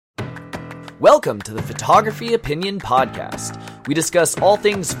Welcome to the Photography Opinion Podcast. We discuss all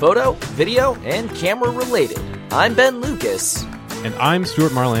things photo, video, and camera related. I'm Ben Lucas. And I'm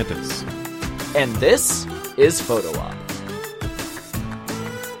Stuart Marlantis. And this is Photo Op.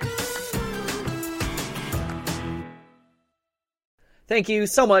 Thank you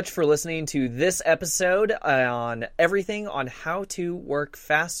so much for listening to this episode on everything on how to work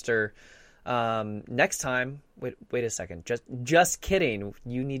faster. Next time, wait a second. Just kidding.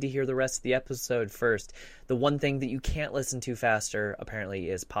 You need to hear the rest of the episode first. The one thing that you can't listen to faster, apparently,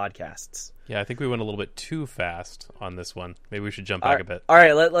 is podcasts. Yeah, I think we went a little bit too fast on this one. Maybe we should jump back a bit. All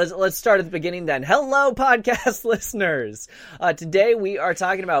right, let's start at the beginning then. Hello, podcast listeners. Today we are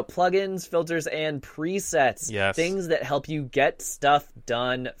talking about plugins, filters, and presets. Yes. Things that help you get stuff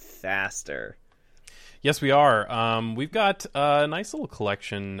done faster. Yes, we are. We've got a nice little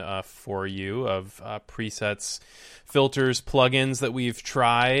collection for you of presets, filters, plugins that we've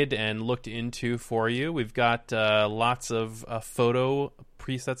tried and looked into for you. We've got lots of photo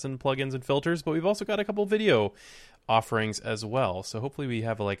presets and plugins and filters, but we've also got a couple video offerings as well. So hopefully we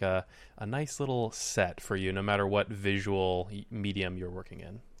have a nice little set for you, no matter what visual medium you're working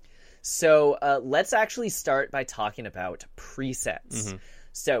in. So let's actually start by talking about presets. Mm-hmm.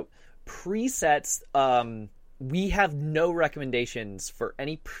 So presets, we have no recommendations for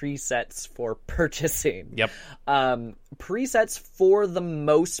any presets for purchasing. Yep. Presets, for the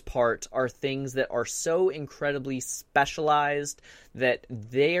most part, are things that are so incredibly specialized that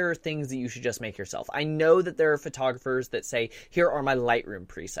they're things that you should just make yourself. I know that there are photographers that say, here are my Lightroom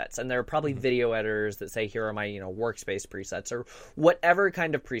presets, and there are probably video editors that say, here are my workspace presets, or whatever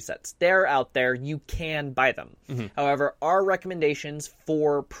kind of presets. They're out there. You can buy them. Mm-hmm. However, our recommendations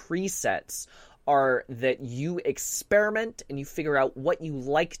for presets are that you experiment and you figure out what you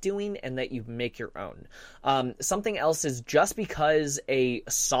like doing and that you make your own. Something else is, just because a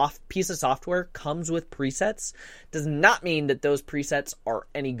piece of software comes with presets does not mean that those presets are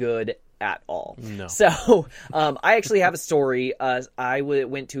any good at all. No. So I actually have a story. I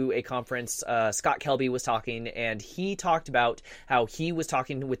went to a conference. Scott Kelby was talking, and he talked about how he was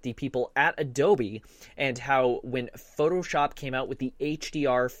talking with the people at Adobe and how when Photoshop came out with the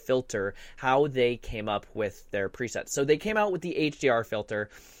HDR filter, how they came up with their presets. So they came out with the HDR filter,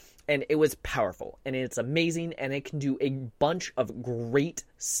 and it was powerful, and it's amazing, and it can do a bunch of great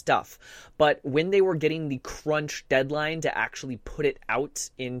stuff. But when they were getting the crunch deadline to actually put it out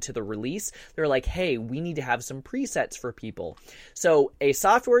into the release, they're like, hey, we need to have some presets for people. So a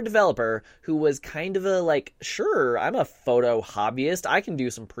software developer who was kind of sure, I'm a photo hobbyist, I can do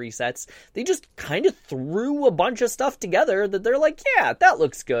some presets. They just kind of threw a bunch of stuff together that they're like, yeah, that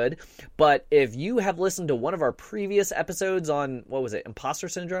looks good. But if you have listened to one of our previous episodes on, what was it, Imposter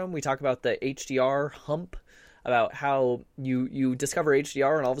Syndrome, we talk about the HDR hump, about how you discover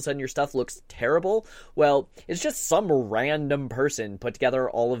HDR and all of a sudden your stuff looks terrible. Well, it's just some random person put together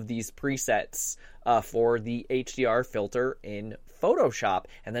all of these presets for the HDR filter in Photoshop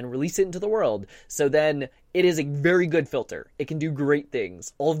and then release it into the world. So then it is a very good filter. It can do great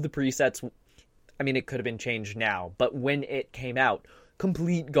things. All of the presets, I mean, it could have been changed now, but when it came out,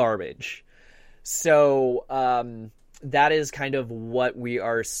 complete garbage. So, that is kind of what we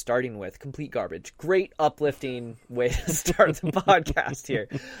are starting with. Complete garbage. Great uplifting way to start the podcast here.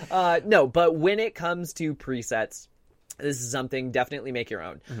 No, but when it comes to presets, this is something, definitely make your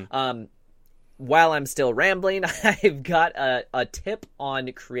own. Mm-hmm. While I'm still rambling, I've got a tip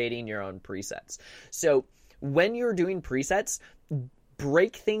on creating your own presets. So when you're doing presets,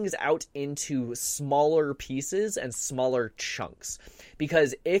 break things out into smaller pieces and smaller chunks.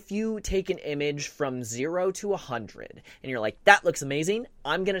 Because if you take an image from 0 to 100 and you're like, that looks amazing,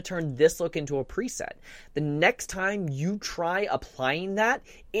 I'm going to turn this look into a preset. The next time you try applying that,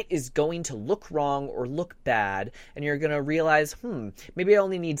 it is going to look wrong or look bad, and you're going to realize, maybe I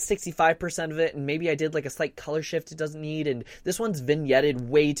only need 65% of it, and maybe I did a slight color shift it doesn't need, and this one's vignetted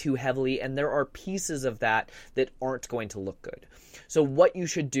way too heavily, and there are pieces of that aren't going to look good. So what you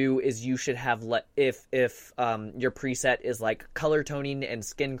should do is you should have, if your preset is color toning and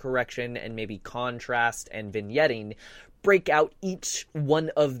skin correction and maybe contrast and vignetting, break out each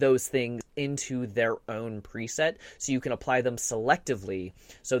one of those things into their own preset so you can apply them selectively,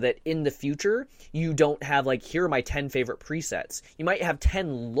 so that in the future you don't have here are my 10 favorite presets. You might have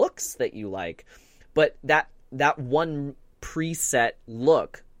 10 looks that you like, but that one preset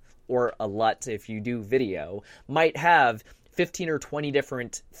look, or a LUT if you do video, might have 15 or 20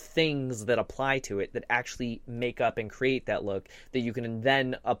 different things that apply to it that actually make up and create that look that you can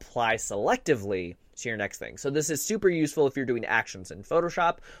then apply selectively to your next thing. So this is super useful if you're doing actions in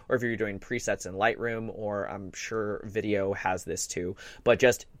Photoshop, or if you're doing presets in Lightroom, or I'm sure video has this too. But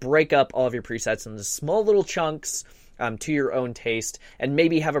just break up all of your presets into small little chunks to your own taste, and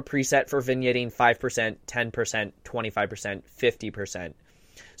maybe have a preset for vignetting 5%, 10%, 25%, 50%.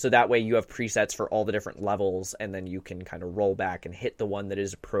 So that way you have presets for all the different levels, and then you can kind of roll back and hit the one that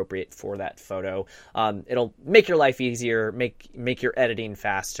is appropriate for that photo. It'll make your life easier, make your editing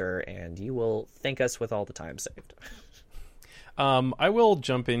faster, and you will thank us with all the time saved. I will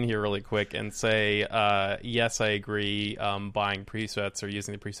jump in here really quick and say, yes, I agree. Buying presets or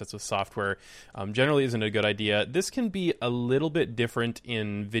using the presets with software generally isn't a good idea. This can be a little bit different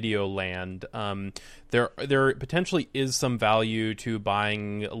in video land. There potentially is some value to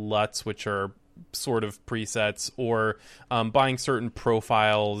buying LUTs, which are sort of presets, or buying certain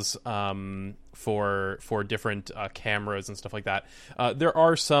profiles for different cameras and stuff like that. There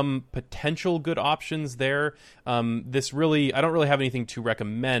are some potential good options there. I don't really have anything to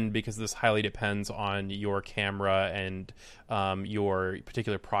recommend, because this highly depends on your camera and your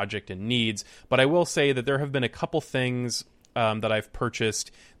particular project and needs. But I will say that there have been a couple things that I've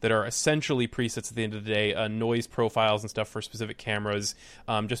purchased that are essentially presets at the end of the day, noise profiles and stuff for specific cameras,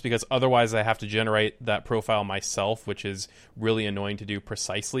 just because otherwise I have to generate that profile myself, which is really annoying to do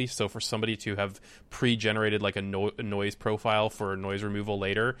precisely. So for somebody to have pre-generated like a noise profile for noise removal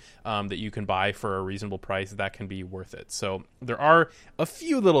later that you can buy for a reasonable price, that can be worth it. So there are a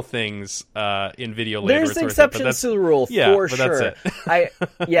few little things in video later. There's exceptions to the rule, for sure. That's it.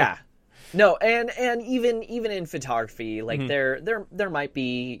 Yeah. No, and even in photography, like there might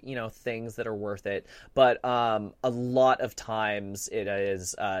be, things that are worth it, but a lot of times it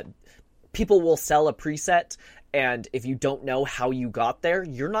is people will sell a preset, and if you don't know how you got there,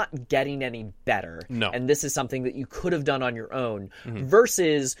 you're not getting any better. No. And this is something that you could have done on your own,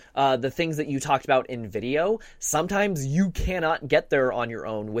 versus the things that you talked about in video. Sometimes you cannot get there on your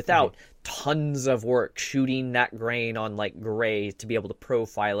own without tons of work shooting that grain on like gray to be able to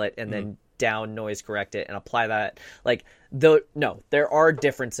profile it, and then down noise correct it and apply that. There are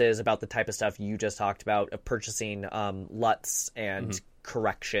differences about the type of stuff you just talked about of purchasing LUTs and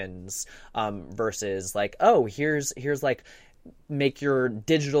corrections versus like, oh, here's like make your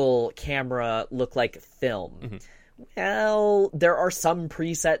digital camera look like film. Well, there are some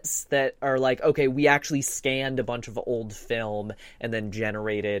presets that are like, okay, we actually scanned a bunch of old film and then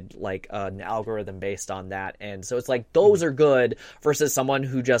generated like an algorithm based on that. And so it's like, those are good versus someone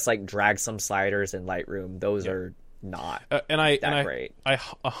who just like drags some sliders in Lightroom. Those are not great. I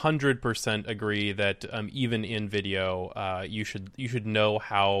 100% agree that even in video, you should know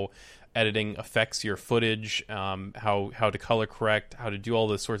how editing affects your footage, how to color correct, how to do all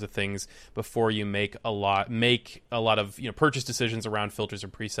those sorts of things before you make a lot of purchase decisions around filters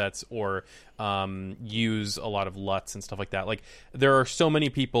and presets, or use a lot of LUTs and stuff like that. Like, there are so many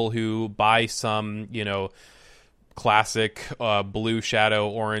people who buy some classic blue shadow,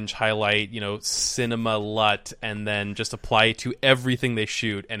 orange highlight, cinema LUT, and then just apply it to everything they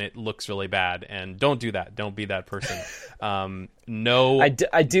shoot, and it looks really bad. And don't do that. Don't be that person. I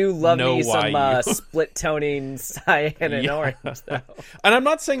do love me some split toning cyan and orange, though. And I'm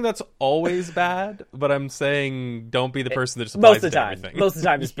not saying that's always bad, but I'm saying don't be the person that just applies it to everything. Most of the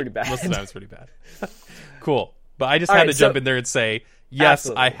time it's pretty bad. Most of the time it's pretty bad. Cool. But I just had to jump in there and say, yes,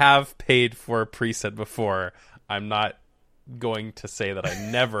 absolutely. I have paid for a preset before. I'm not going to say that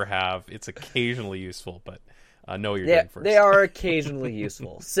I never have. It's occasionally useful, but know what you're doing first. They are occasionally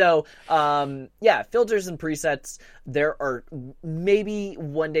useful. So, filters and presets. There are, maybe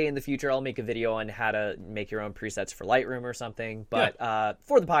one day in the future I'll make a video on how to make your own presets for Lightroom or something. But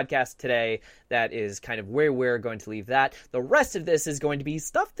for the podcast today, that is kind of where we're going to leave that. The rest of this is going to be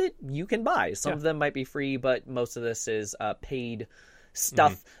stuff that you can buy. Some of them might be free, but most of this is paid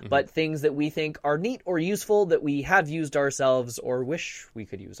stuff, but things that we think are neat or useful that we have used ourselves or wish we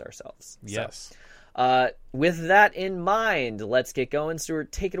could use ourselves. Yes. So, with that in mind, let's get going.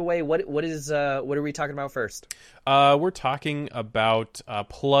 Stuart, take it away. What are we talking about first? We're talking about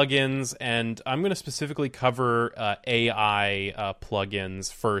plugins, and I'm going to specifically cover AI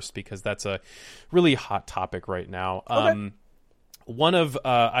plugins first, because that's a really hot topic right now. Okay. One of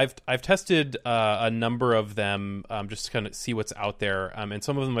I've tested a number of them just to kind of see what's out there, and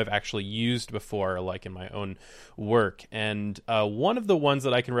some of them I've actually used before, like in my own work. And one of the ones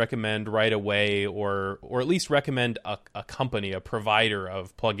that I can recommend right away, or at least recommend a company, a provider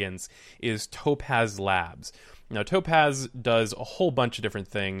of plugins, is Topaz Labs. Now, Topaz does a whole bunch of different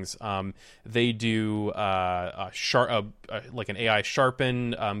things. They do like an AI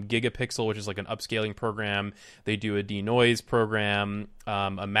sharpen, Gigapixel, which is like an upscaling program. They do a denoise program,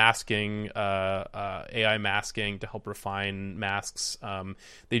 a masking, AI masking to help refine masks.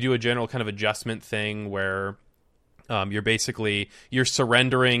 They do a general kind of adjustment thing where you're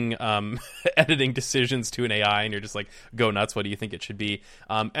surrendering editing decisions to an AI, and you're just like, go nuts. What do you think it should be?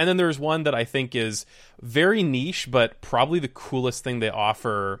 And then there's one that I think is very niche, but probably the coolest thing they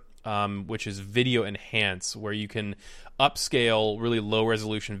offer, which is Video Enhance, where you can upscale really low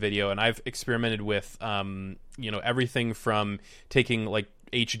resolution video. And I've experimented with, everything from taking like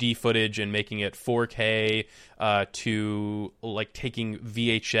HD footage and making it 4K to like taking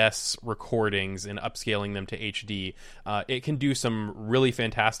VHS recordings and upscaling them to HD. It can do some really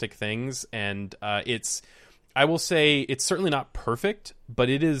fantastic things, and I will say it's certainly not perfect, but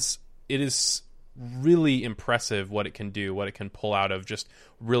it is really impressive what it can do, what it can pull out of just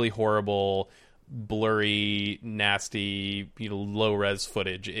really horrible, blurry, nasty, low res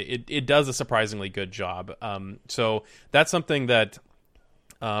footage. It does a surprisingly good job. So that's something that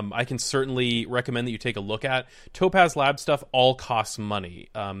I can certainly recommend that you take a look at. Topaz Lab stuff all costs money,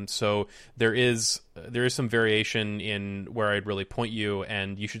 so there is some variation in where I'd really point you,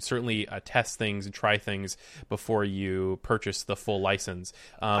 and you should certainly test things and try things before you purchase the full license.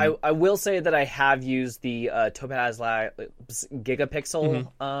 I will say that I have used the Topaz Lab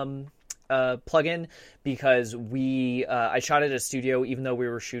Gigapixel plugin, because I shot at a studio. Even though we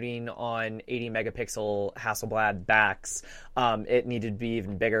were shooting on 80 megapixel Hasselblad backs, it needed to be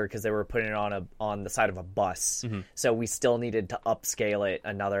even bigger because they were putting it on the side of a bus. Mm-hmm. So we still needed to upscale it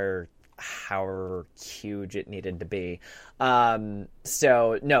another however huge it needed to be.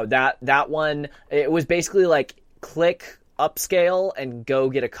 So no, that one, it was basically like click upscale and go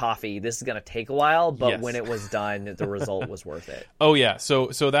get a coffee. This is going to take a while, but when it was done, the result was worth it. Oh yeah.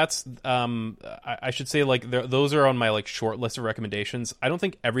 So that's, I should say, like, those are on my like short list of recommendations. I don't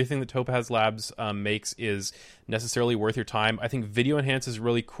think everything that Topaz Labs makes is necessarily worth your time. I think Video Enhance is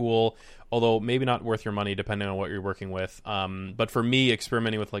really cool, although maybe not worth your money depending on what you're working with. But for me,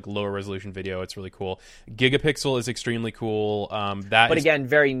 experimenting with like lower resolution video, it's really cool. Gigapixel is extremely cool. Again,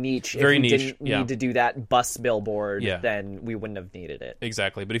 very niche. Very if we niche. Didn't need to do that bus billboard, then we wouldn't have needed it.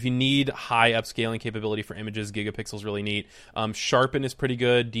 Exactly. But if you need high upscaling capability for images, Gigapixel is really neat. Sharpen is pretty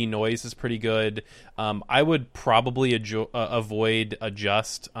good. Denoise is pretty good. I would probably avoid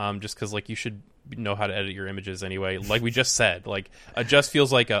Adjust, just because like you should know how to edit your images anyway. Like we just said, like Adjust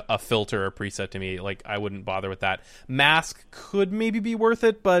feels like a filter or preset to me. Like I wouldn't bother with that. Mask could maybe be worth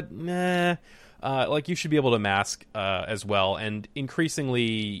it, but like you should be able to mask as well. And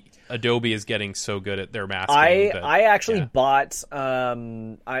increasingly, Adobe is getting so good at their masking. I actually bought,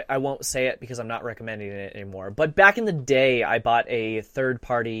 I won't say it because I'm not recommending it anymore, but back in the day, I bought a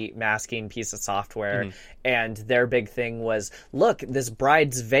third-party masking piece of software, and their big thing was, look, this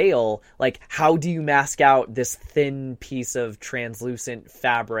bride's veil, like, how do you mask out this thin piece of translucent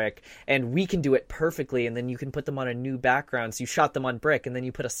fabric? And we can do it perfectly, and then you can put them on a new background. So you shot them on brick, and then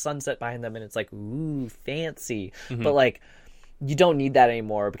you put a sunset behind them, and it's like, ooh, fancy. But, like, you don't need that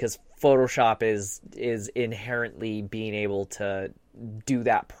anymore because Photoshop is inherently being able to do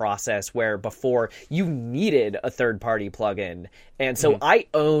that process, where before you needed a third-party plugin. And so I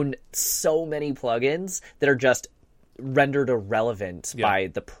own so many plugins that are just rendered irrelevant by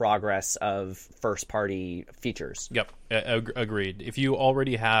the progress of first-party features. Yep, agreed. If you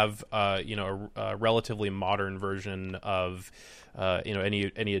already have a relatively modern version of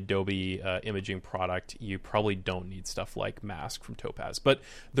any Adobe imaging product, you probably don't need stuff like Mask from Topaz. But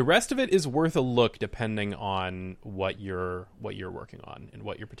the rest of it is worth a look depending on what you're working on and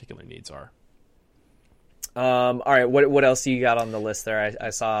what your particular needs are. All right, what else do you got on the list there?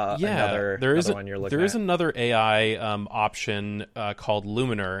 I saw another one you're looking at. There is another AI option called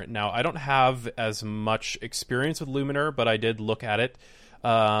Luminar. Now, I don't have as much experience with Luminar, but I did look at it.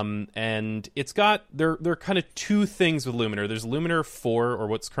 And it's got, there are kind of two things with Luminar. There's Luminar 4, or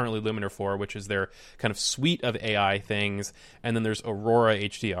what's currently Luminar 4, which is their kind of suite of AI things. And then there's Aurora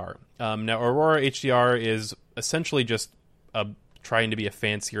HDR. Now, Aurora HDR is essentially just trying to be a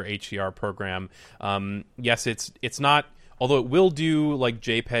fancier HDR program. Yes, it's not, although it will do like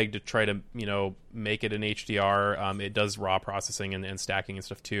JPEG to try to, make it an HDR. It does raw processing and stacking and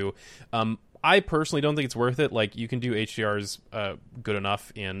stuff too. I personally don't think it's worth it. Like, you can do HDRs good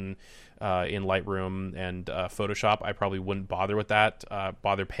enough in Lightroom and Photoshop. I probably wouldn't bother with that,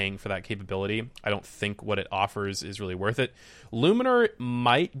 bother paying for that capability. I don't think what it offers is really worth it. Luminar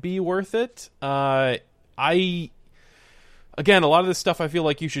might be worth it. Again, a lot of this stuff I feel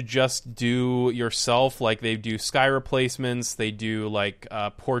like you should just do yourself. Like they do sky replacements, they do like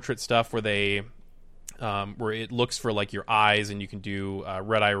portrait stuff where they where it looks for like your eyes, and you can do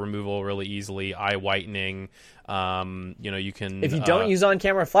red eye removal really easily, eye whitening. You can if you don't use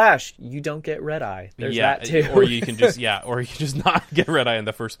on-camera flash, you don't get red eye. There's that too. or you can just not get red eye in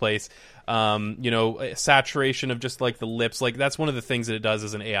the first place. Saturation of just like the lips, like that's one of the things that it does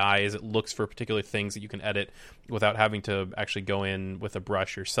as an AI is it looks for particular things that you can edit without having to actually go in with a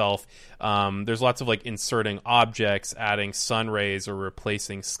brush yourself. There's lots of like inserting objects, adding sun rays, or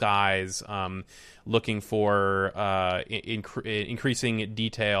replacing skies. Looking for increasing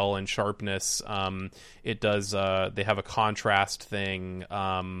detail and sharpness. It does. They have a contrast thing.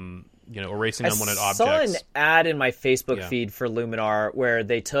 Erasing unwanted objects. I saw an ad in my Facebook feed for Luminar where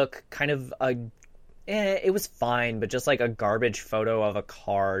they took kind of it was fine, but just like a garbage photo of a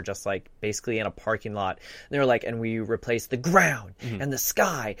car, just like basically in a parking lot. And they were like, and we replaced the ground and the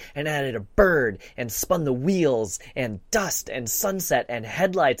sky and added a bird and spun the wheels and dust and sunset and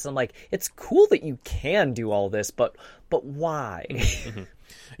headlights. And I'm like, it's cool that you can do all this, but why?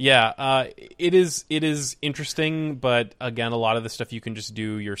 Yeah, it is interesting, but again, a lot of the stuff you can just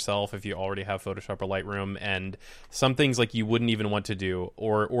do yourself if you already have Photoshop or Lightroom, and some things like you wouldn't even want to do,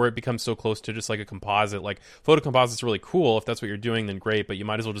 or it becomes so close to just like a composite. Like photo composite's really cool. If that's what you're doing, then great, but you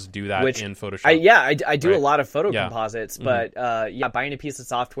might as well just do that in Photoshop. I do a lot of photo composites, but buying a piece of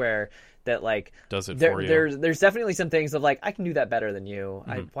software that like does it for you. There's definitely some things of like, I can do that better than you.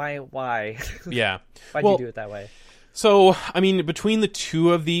 Why? Yeah. Why'd you do it that way? So, I mean, between the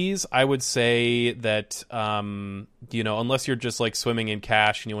two of these, I would say that, unless you're just like swimming in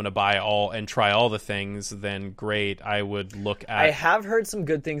cash and you want to buy all and try all the things, then great. I would look at. I have heard some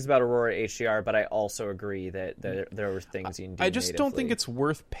good things about Aurora HDR, but I also agree that there are things you can do. I just don't think it's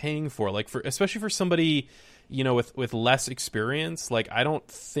worth paying for, like especially for somebody, with less experience. Like, I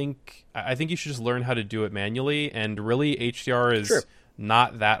think you should just learn how to do it manually, and really HDR is. True.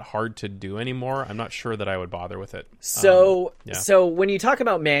 Not that hard to do anymore. I'm not sure that I would bother with it. So when you talk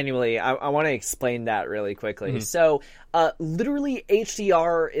about manually, I want to explain that really quickly. So literally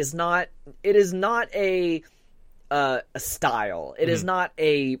HDR is not a style. It is not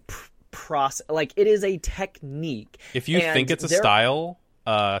a process. Like, it is a technique. If you think it's a style,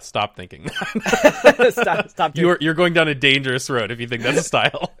 stop thinking. Stop. You're going down a dangerous road if you think that's a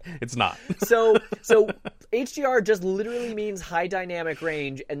style. It's not. So HDR just literally means high dynamic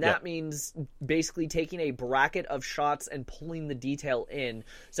range, and that means basically taking a bracket of shots and pulling the detail in.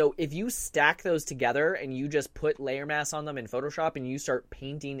 So if you stack those together and you just put layer mask on them in Photoshop and you start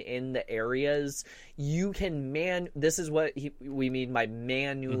painting in the areas, you can this is what we mean by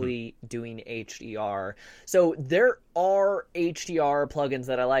manually doing HDR. So there are HDR plugins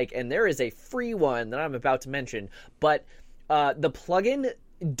that I like, and there is a free one that I'm about to mention, but the plugin,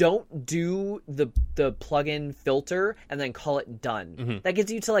 don't do the plugin filter and then call it done. That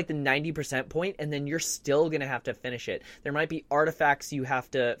gets you to like the 90% point, and then you're still going to have to finish it. There might be artifacts you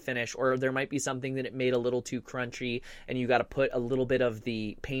have to finish, or there might be something that it made a little too crunchy, and you got to put a little bit of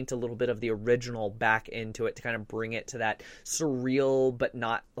the original back into it to kind of bring it to that surreal but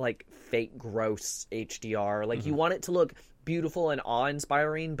not like fake gross HDR. Like you want it to look beautiful and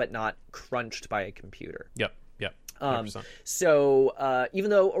awe-inspiring, but not crunched by a computer. Yep. 100%. So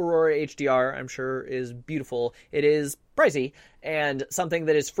even though Aurora HDR, I'm sure, is beautiful, it is pricey, and something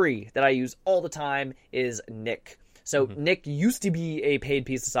that is free that I use all the time is Nik. So Nik used to be a paid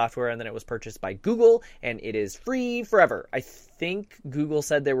piece of software, and then it was purchased by Google, and it is free forever. I think Google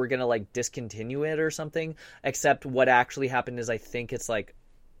said they were going to like discontinue it or something, except what actually happened is I think it's like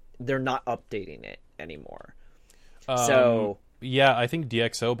they're not updating it anymore. Yeah, I think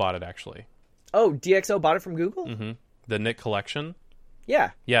DxO bought it actually. Oh, DxO bought it from Google? Mm-hmm. The Nik collection? Yeah.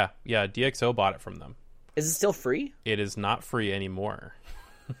 Yeah, DxO bought it from them. Is it still free? It is not free anymore.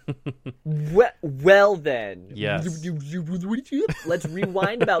 Well then. Yes. Let's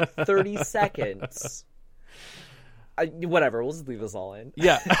rewind about 30 seconds. Whatever, we'll just leave this all in.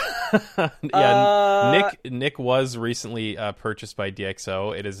 Yeah. Nik was recently purchased by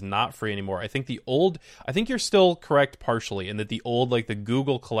DxO. It is not free anymore. I think you're still correct partially in that the old, like the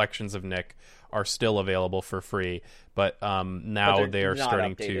Google collections of Nik are still available for free, but now they are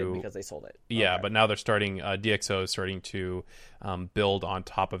starting to, because they sold it. Yeah, okay. But now they're starting. DxO is starting to build on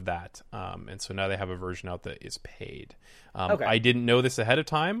top of that, and so now they have a version out that is paid. I didn't know this ahead of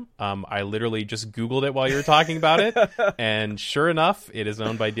time. I literally just Googled it while you were talking about it, and sure enough, it is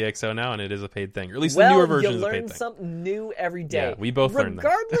owned by DxO now, and it is a paid thing. Or at least the newer version is a paid thing. You learn something new every day. Yeah, we both learn that.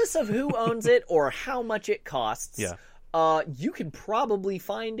 Regardless of who owns it or how much it costs. Yeah. You can probably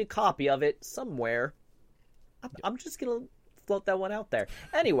find a copy of it somewhere. I'm just gonna float that one out there.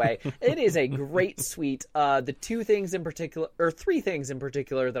 Anyway, it is a great suite. The three things in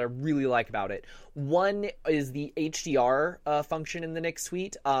particular that I really like about it. One is the HDR function in the Nik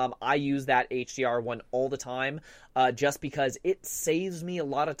suite. I use that HDR one all the time, just because it saves me a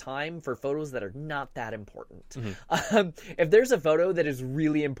lot of time for photos that are not that important. If there's a photo that is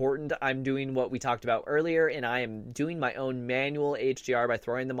really important, I'm doing what we talked about earlier, and I am doing my own manual HDR by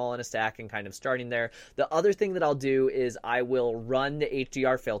throwing them all in a stack and kind of starting there. The other thing that I'll do is I will run the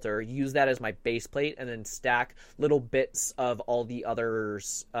HDR filter, use that as my base plate, and then stack little bits of all the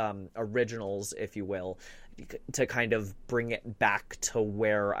others, originals, if you will, to kind of bring it back to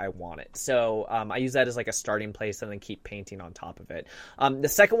where I want it. So I use that as like a starting place and then keep painting on top of it. The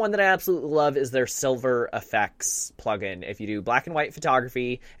second one that I absolutely love is their Silver Effects plugin. If you do black and white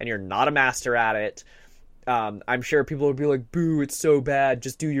photography and you're not a master at it, I'm sure people would be like, boo, it's so bad,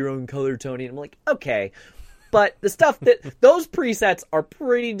 just do your own color toning. I'm like, okay. But the stuff those presets are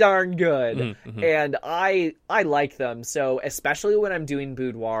pretty darn good, and I like them. So especially when I'm doing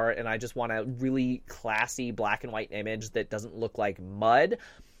boudoir and I just want a really classy black and white image that doesn't look like mud,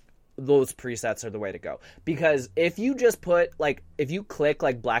 those presets are the way to go. Because if you just if you click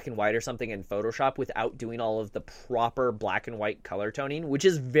like black and white or something in Photoshop without doing all of the proper black and white color toning, which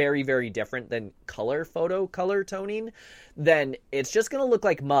is very, very different than color toning, then it's just going to look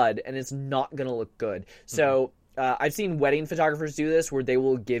like mud and it's not going to look good. So I've seen wedding photographers do this where they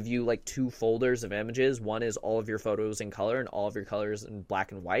will give you like 2 folders of images. One is all of your photos in color and all of your colors in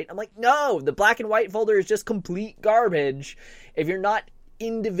black and white. I'm like, no, the black and white folder is just complete garbage. If you're not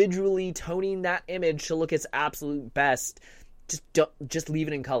individually toning that image to look its absolute best, just leave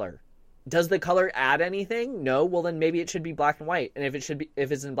it in color. Does the color add anything? No. Well, then maybe it should be black and white. And if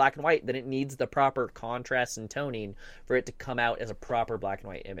it's in black and white, then it needs the proper contrast and toning for it to come out as a proper black and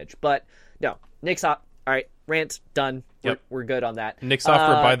white image. But no, Nik's up. All right, rant done. Yep. We're good on that. Nik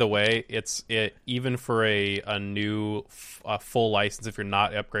software, by the way, it even for a new full license, if you're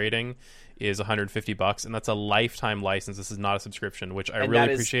not upgrading, is $150, and that's a lifetime license. This is not a subscription, which I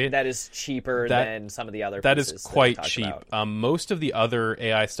really appreciate. That is cheaper than some of the other. That is quite cheap. Most of the other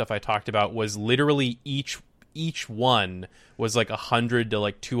AI stuff I talked about was literally each one was like $100 to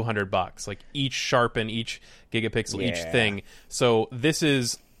like $200, like each sharpen, each gigapixel, each thing. So this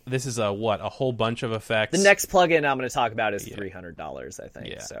is a whole bunch of effects. The next plugin I'm going to talk about is $300, I think.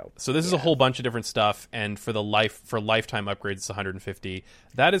 Yeah. So this is a whole bunch of different stuff, and for lifetime upgrades, it's $150.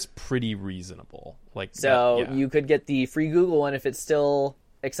 That is pretty reasonable. You could get the free Google one if it's still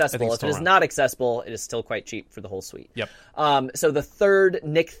accessible. If it is not accessible, it is still quite cheap for the whole suite. Yep. So the third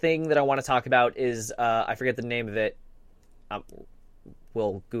Nik thing that I want to talk about is I forget the name of it.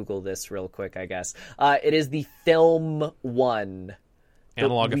 We'll Google this real quick, I guess. It is the Film One.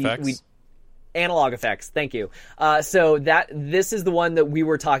 Analog effects. Analog effects. Thank you. So this is the one that we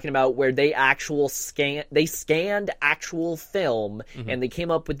were talking about, where they scanned actual film, and they came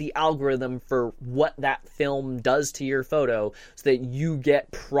up with the algorithm for what that film does to your photo, so that you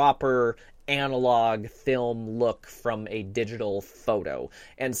get proper analog film look from a digital photo.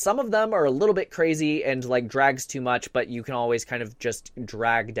 And some of them are a little bit crazy and like drags too much, but you can always kind of just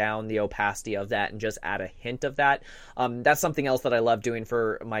drag down the opacity of that and just add a hint of that. That's something else that I love doing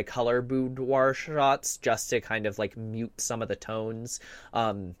for my color boudoir shots, just to kind of like mute some of the tones.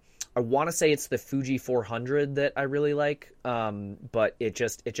 I want to say it's the Fuji 400 that I really like, but it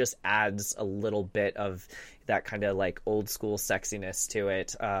just adds a little bit of that kind of like old school sexiness to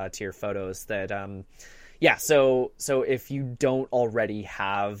it, to your photos. That so if you don't already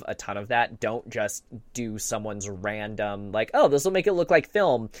have a ton of that, don't just do someone's random like, oh, this will make it look like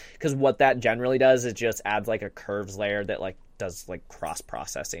film, because what that generally does is just adds like a curves layer that like does like cross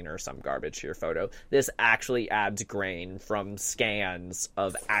processing or some garbage to your photo. This actually adds grain from scans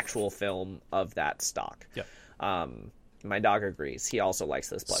of actual film of that stock. Yep. My dog agrees. He also likes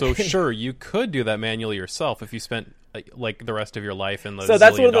this plugin. So sure, you could do that manually yourself if you spent like the rest of your life in those. So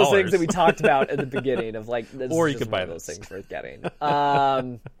that's one of those things that we talked about at the beginning of like. Or you could buy those things worth getting.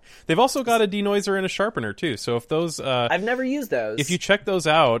 They've also got a denoiser and a sharpener too. So if those, I've never used those. If you check those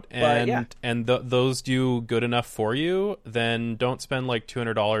out and those do good enough for you, then don't spend like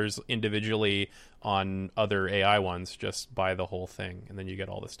 $200 individually on other AI ones. Just buy the whole thing, and then you get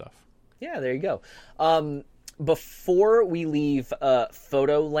all this stuff. Yeah, there you go. Before we leave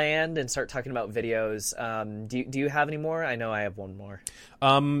photo land and start talking about videos, do you have any more? I know I have one more.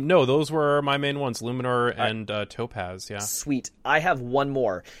 No, those were my main ones, Luminor and Topaz, yeah. Sweet. I have one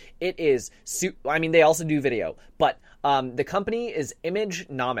more. It is, they also do video, but the company is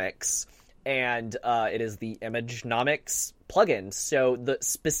Imagenomics, and it is the Imagenomics plugins. So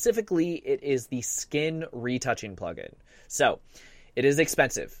specifically, it is the skin retouching plugin. So it is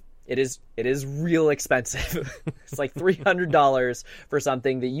expensive. It is real expensive. It's like $300 for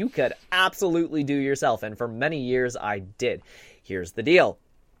something that you could absolutely do yourself. And for many years, I did. Here's the deal.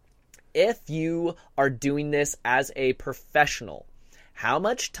 If you are doing this as a professional, how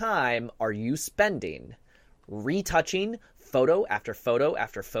much time are you spending retouching photo after photo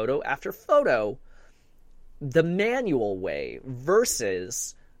after photo after photo the manual way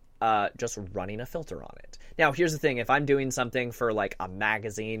versus just running a filter on it? Now, here's the thing. If I'm doing something for like a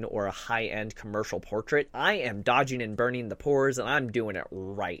magazine or a high-end commercial portrait, I am dodging and burning the pores and I'm doing it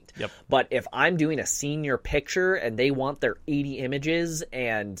right. Yep. But if I'm doing a senior picture and they want their 80 images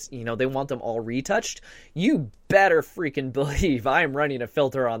and, you know, they want them all retouched, you better freaking believe I'm running a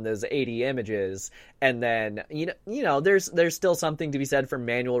filter on those 80 images. And then, you know, there's still something to be said for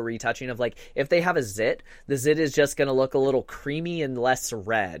manual retouching of like, if they have a zit, the zit is just going to look a little creamy and less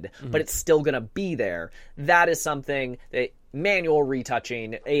red, but it's still going to be there. That is something that manual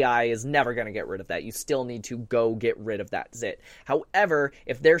retouching, AI is never going to get rid of that. You still need to go get rid of that zit. However,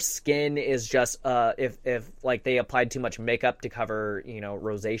 if their skin is just, if like they applied too much makeup to cover, you know,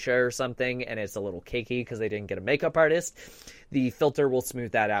 rosacea or something, and it's a little cakey because they didn't get a makeup artist, the filter will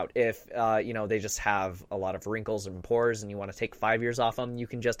smooth that out. If, you know, they just have a lot of wrinkles and pores and you want to take 5 years off them, you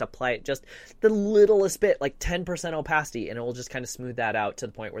can just apply it just the littlest bit, like 10% opacity, and it will just kind of smooth that out to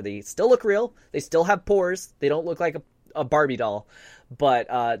the point where they still look real. They still have pores. They don't look like a Barbie doll, but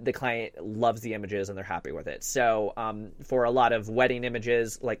the client loves the images and they're happy with it. So for a lot of wedding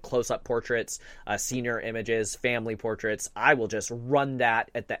images, like close-up portraits, senior images, family portraits, I will just run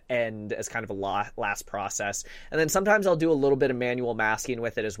that at the end as kind of a last process. And then sometimes I'll do a little bit of manual masking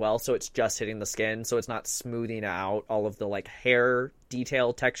with it as well, so it's just hitting the skin, so it's not smoothing out all of the like hair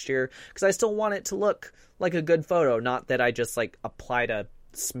detail texture, because I still want it to look like a good photo, not that I just like applied a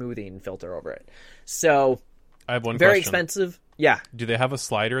smoothing filter over it. So I have one very question. expensive. Yeah. Do they have a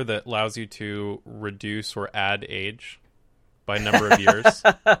slider that allows you to reduce or add age by number of years?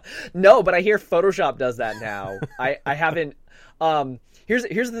 No, but I hear Photoshop does that now. I haven't. Here's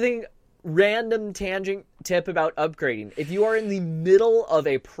the thing. Random tangent tip about upgrading. If you are in the middle of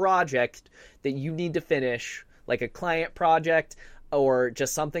a project that you need to finish, like a client project or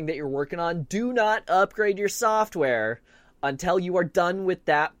just something that you're working on, do not upgrade your software until you are done with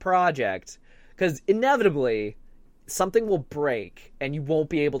that project. Because inevitably, something will break and you won't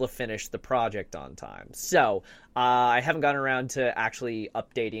be able to finish the project on time. So I haven't gotten around to actually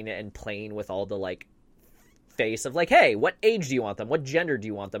updating it and playing with all the like face of like, hey, what age do you want them? What gender do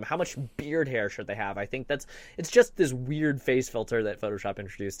you want them? How much beard hair should they have? I think it's just this weird face filter that Photoshop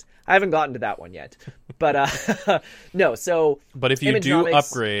introduced. I haven't gotten to that one yet, but no. So, but if you do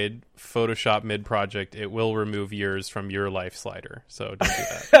upgrade Photoshop mid-project, it will remove years from your life slider. So don't do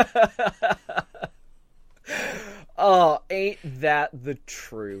that. Oh, ain't that the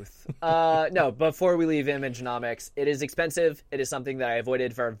truth? No, before we leave Imagenomics, it is expensive. It is something that I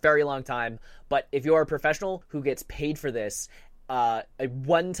avoided for a very long time. But if you're a professional who gets paid for this, a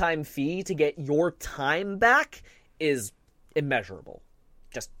one-time fee to get your time back is immeasurable.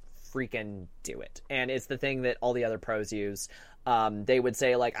 Just freaking do it. And it's the thing that all the other pros use. They would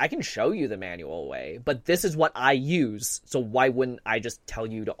say, like, I can show you the manual way, but this is what I use. So why wouldn't I just tell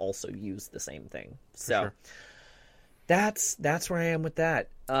you to also use the same thing? So sure. That's where I am with that.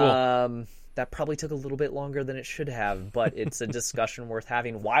 Cool. That probably took a little bit longer than it should have, but it's a discussion worth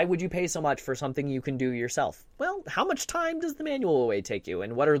having. Why would you pay so much for something you can do yourself? Well, how much time does the manual way take you,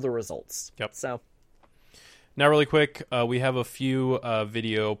 and what are the results? Yep. So now, really quick, we have a few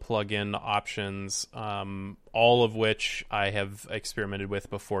video plugin options, all of which I have experimented with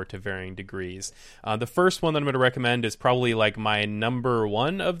before to varying degrees. The first one that I'm going to recommend is probably like my number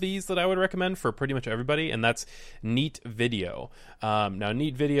one of these that I would recommend for pretty much everybody, and that's Neat Video. Now,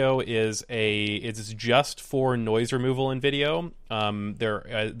 Neat Video it's just for noise removal in video.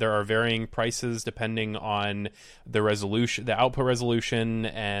 There are varying prices depending on the resolution, the output resolution,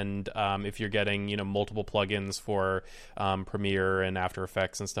 and if you're getting multiple plugins for Premiere and After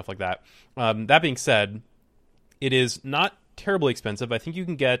Effects and stuff like that. That being said, it is not terribly expensive. I think you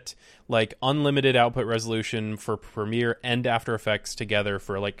can get like unlimited output resolution for Premiere and After Effects together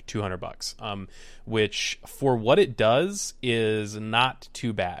for like $200, which for what it does is not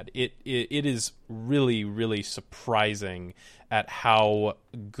too bad. It is really, really surprising at how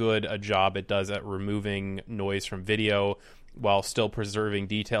good a job it does at removing noise from video. while still preserving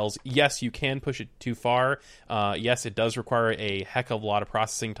details. Yes, you can push it too far. Yes, it does require a heck of a lot of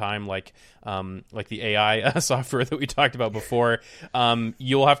processing time, like the AI software that we talked about before.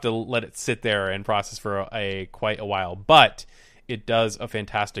 You'll have to let it sit there and process for quite a while, but it does a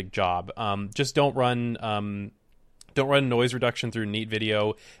fantastic job. Just don't run noise reduction through Neat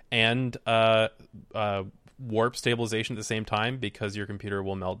Video and warp stabilization at the same time, because your computer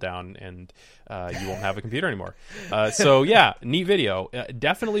will melt down and you won't have a computer anymore. So yeah, Neat Video,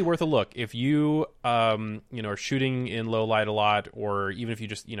 definitely worth a look if you are shooting in low light a lot, or even if you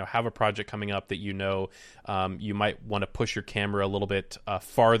just have a project coming up that you might want to push your camera a little bit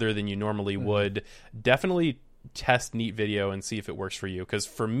farther than you normally would. Definitely test Neat Video and see if it works for you, because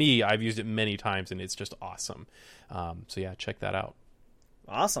for me, I've used it many times and it's just awesome. So yeah, check that out.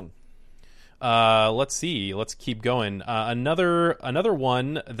 Awesome. Let's see. Let's keep going. Another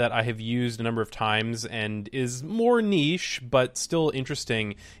one that I have used a number of times and is more niche but still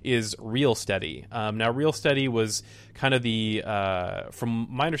interesting is RealSteady. Now, RealSteady was kind of from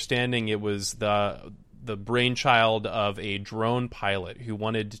my understanding, it was the brainchild of a drone pilot who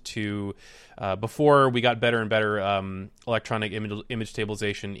wanted to, before we got better and better electronic image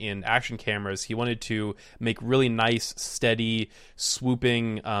stabilization in action cameras, he wanted to make really nice, steady,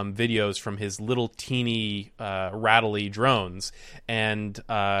 swooping videos from his little teeny, rattly drones. And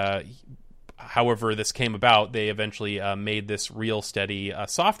however this came about, they eventually made this RealSteady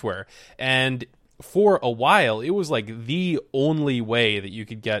software. And for a while, it was like the only way that you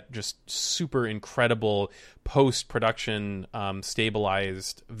could get just super incredible post-production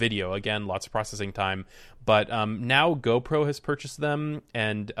stabilized video. Again, lots of processing time. But now GoPro has purchased them,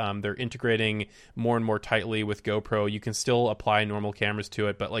 and they're integrating more and more tightly with GoPro. You can still apply normal cameras to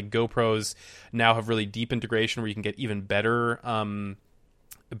it, but like GoPros now have really deep integration where you can get even better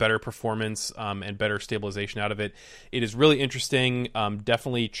performance and better stabilization out of it. It is really interesting.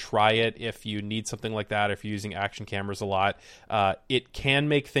 Definitely try it if you need something like that, if you're using action cameras a lot. It can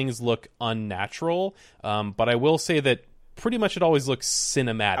make things look unnatural, but I will say that pretty much it always looks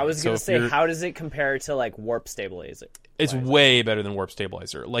cinematic. I was going to say, how does it compare to like Warp Stabilizer? It's way better than Warp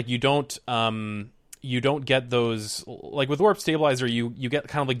Stabilizer. Like you don't get those, like with Warp Stabilizer, you get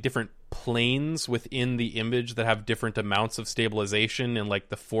kind of like different planes within the image that have different amounts of stabilization, and like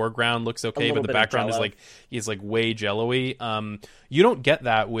the foreground looks okay, but the background is like way jello-y. You don't get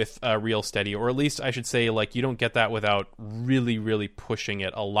that with RealSteady, or at least I should say, like, you don't get that without really, really pushing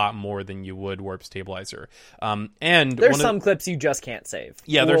it a lot more than you would Warp Stabilizer. And there's some clips you just can't save.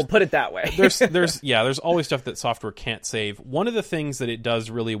 Yeah, we'll put it that way. there's always stuff that software can't save. One of the things that it does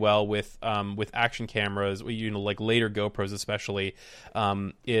really well with action cameras, like later GoPros especially,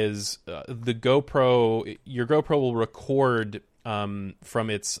 is the GoPro. Your GoPro will record from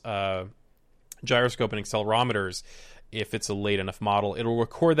its gyroscope and accelerometers. If it's a late enough model, it'll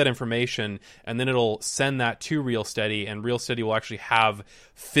record that information, and then it'll send that to RealSteady, and RealSteady will actually have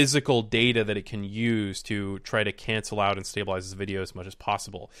physical data that it can use to try to cancel out and stabilize this video as much as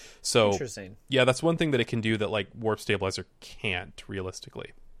possible. So, interesting. Yeah, that's one thing that it can do that like Warp Stabilizer can't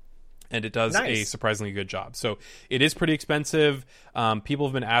realistically. And it does a surprisingly good job. So it is pretty expensive. People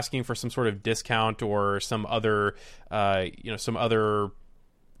have been asking for some sort of discount or some other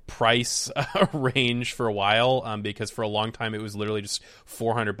price range for a while, because for a long time it was literally just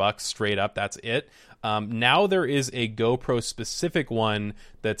 $400 straight up. That's it. Now there is a GoPro specific one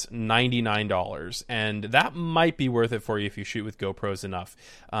that's $99, and that might be worth it for you if you shoot with GoPros enough.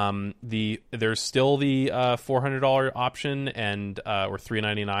 There's still the $400 option and or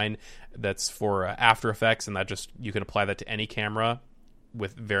 $399 that's for After Effects, and that just, you can apply that to any camera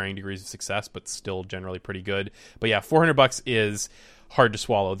with varying degrees of success, but still generally pretty good. But yeah, $400 is hard to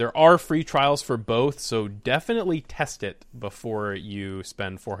swallow. There are free trials for both, so definitely test it before you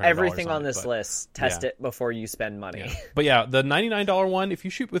spend $400. Everything on this list, test it before you spend money. Yeah. But yeah, the $99 one, if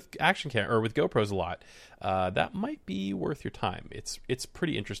you shoot with action cam or with GoPros a lot, that might be worth your time. It's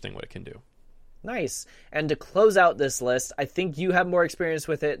pretty interesting what it can do. Nice. And to close out this list, I think you have more experience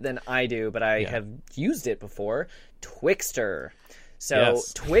with it than I do, but I have used it before. Twixtor. So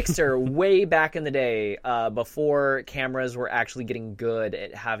yes. Twixtor, way back in the day, before cameras were actually getting good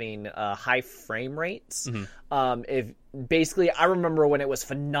at having high frame rates. Mm-hmm. I remember when it was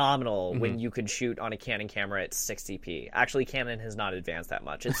phenomenal when you could shoot on a Canon camera at 60p. Actually, Canon has not advanced that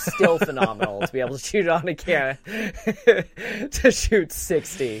much. It's still phenomenal to be able to shoot on a Canon to shoot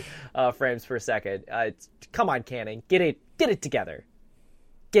 60 frames per second. Come on, Canon, get it together.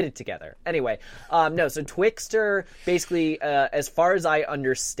 Get it together. Anyway, no, so Twixtor, basically, as far as I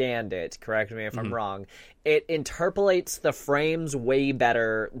understand it, correct me if I'm wrong, it interpolates the frames way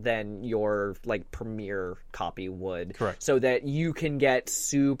better than your, like, Premiere copy would. Correct. So that you can get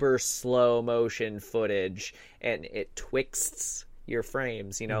super slow motion footage, and it twixts your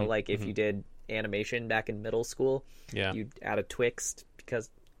frames, you know, like if you did animation back in middle school, you'd add a twixt because...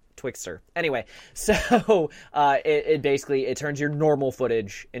 Twixtor. Anyway, so it basically it turns your normal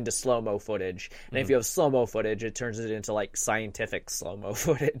footage into slow-mo footage, and if you have slow-mo footage, it turns it into like scientific slow-mo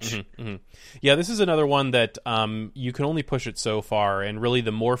footage. Yeah, this is another one that you can only push it so far, and really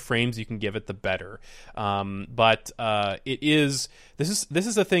the more frames you can give it, the better. But this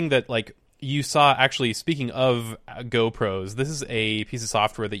is a thing that, like, you saw, actually, speaking of GoPros, this is a piece of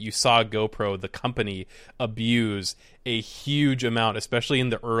software that you saw GoPro, the company, abuse a huge amount, especially in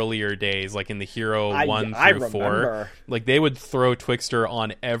the earlier days, like in the Hero 1 through 4. Like, they would throw Twixtor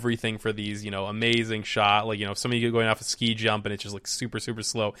on everything for these, you know, amazing shot. Like, you know, somebody going off a ski jump and it's just like super, super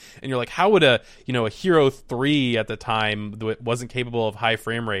slow. And you're like, how would a Hero 3 at the time that wasn't capable of high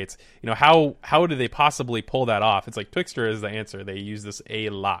frame rates, you know, how did they possibly pull that off? It's like Twixtor is the answer. They use this a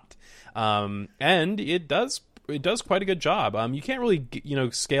lot. And it does quite a good job. You can't really, you know,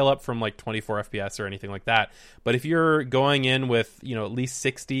 scale up from like 24 FPS or anything like that. But if you're going in with, you know, at least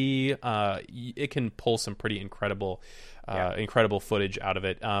 60, it can pull some pretty incredible footage out of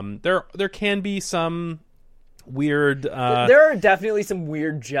it. There can be some weird... there are definitely some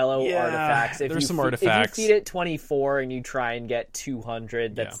weird jello artifacts. There's some artifacts. If you feed it 24 and you try and get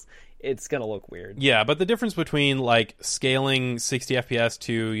 200, it's going to look weird. Yeah, but the difference between, like, scaling 60 FPS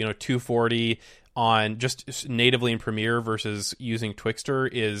to, you know, 240 on just natively in Premiere versus using Twixtor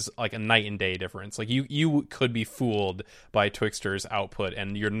is like a night and day difference. Like, you could be fooled by Twixtor's output,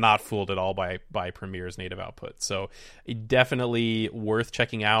 and you're not fooled at all by Premiere's native output. So, definitely worth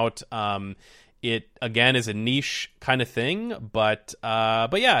checking out. It, again, is a niche kind of thing, but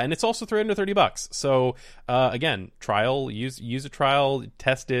yeah, and it's also $330. So, again, use a trial,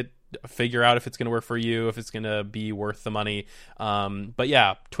 test it, figure out if it's going to work for you, if it's going to be worth the money. But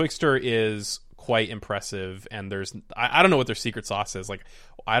yeah, Twixtor is quite impressive, and I don't know what their secret sauce is. Like,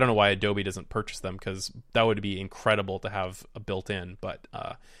 I don't know why Adobe doesn't purchase them, because that would be incredible to have a built-in. But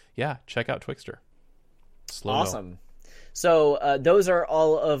yeah, check out Twixtor. Awesome. So those are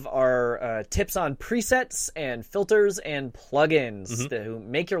all of our tips on presets and filters and plugins to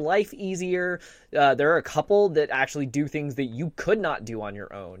make your life easier. There are a couple that actually do things that you could not do on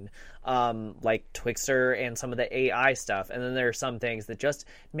your own, like Twixtor and some of the AI stuff. And then there are some things that just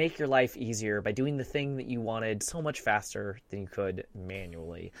make your life easier by doing the thing that you wanted so much faster than you could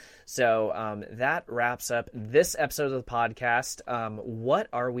manually. So that wraps up this episode of the podcast. What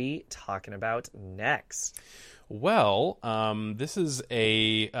are we talking about next? Well, this is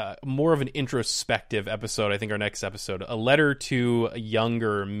a more of an introspective episode. I think our next episode, "A Letter to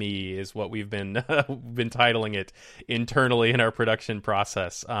Younger Me," is what we've been titling it internally in our production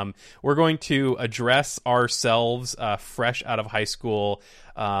process. We're going to address ourselves fresh out of high school,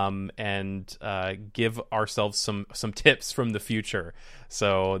 and give ourselves some tips from the future.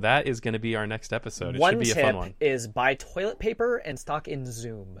 So that is going to be our next episode. It should be a fun one. One tip is buy toilet paper and stock in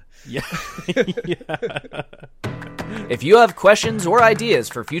Zoom. Yeah. Yeah. If you have questions or ideas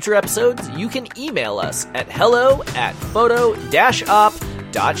for future episodes, you can email us at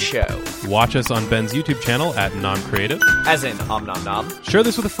hello@photo-op.show. Watch us on Ben's YouTube channel at NomCreative. As in Om Nom Nom. Share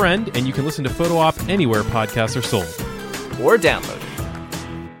this with a friend, and you can listen to Photo Op anywhere podcasts are sold. Or download it.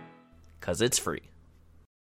 'Cause it's free.